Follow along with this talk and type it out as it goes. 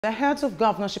Ahead of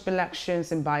governorship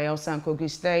elections in Bayelsa and Kogi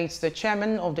states, the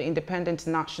chairman of the Independent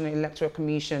National Electoral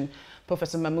Commission,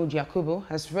 Professor Mahmood Yakubu,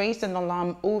 has raised an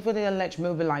alarm over the alleged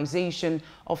mobilization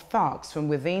of thugs from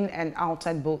within and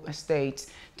outside both estates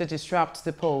to disrupt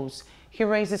the polls. He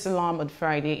raised this alarm on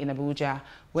Friday in Abuja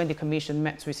when the commission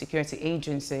met with security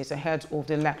agencies ahead of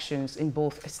the elections in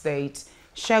both estates.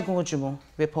 Segun Ojumo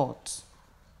reports.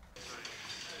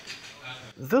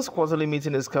 This quarterly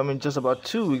meeting is coming just about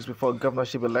 2 weeks before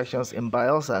governorship elections in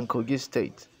Bayelsa and Kogi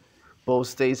State. Both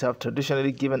states have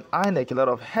traditionally given INEC a lot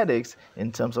of headaches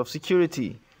in terms of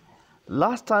security.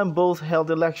 Last time both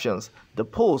held elections, the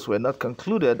polls were not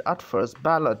concluded at first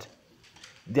ballot.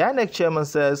 The INEC chairman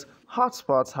says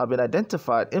hotspots have been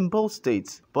identified in both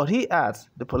states, but he adds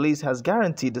the police has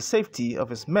guaranteed the safety of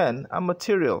his men and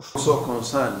materials. Also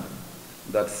concerned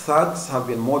that thugs have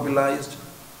been mobilized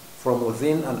from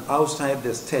within and outside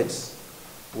the states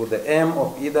with the aim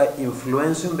of either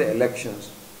influencing the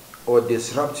elections or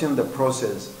disrupting the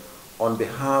process on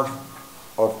behalf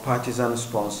of partisan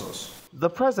sponsors.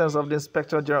 The presence of the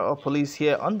Inspector General of Police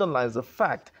here underlines the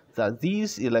fact that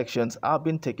these elections are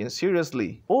being taken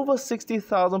seriously. Over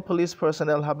 60,000 police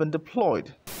personnel have been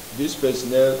deployed. These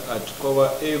personnel are to cover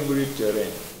every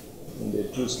terrain in the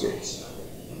two states.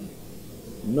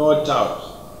 No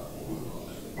doubt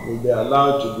will be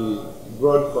allowed to be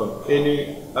brought from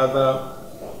any other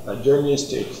adjoining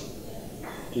states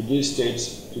to these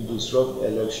states to disrupt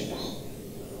elections.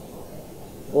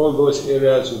 All those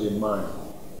areas will be mined.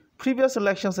 Previous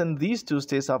elections in these two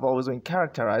states have always been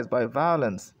characterized by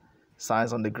violence.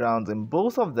 Signs on the ground in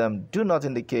both of them do not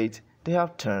indicate they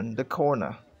have turned the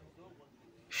corner.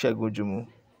 Segun Ojumo,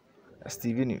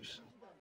 STV News.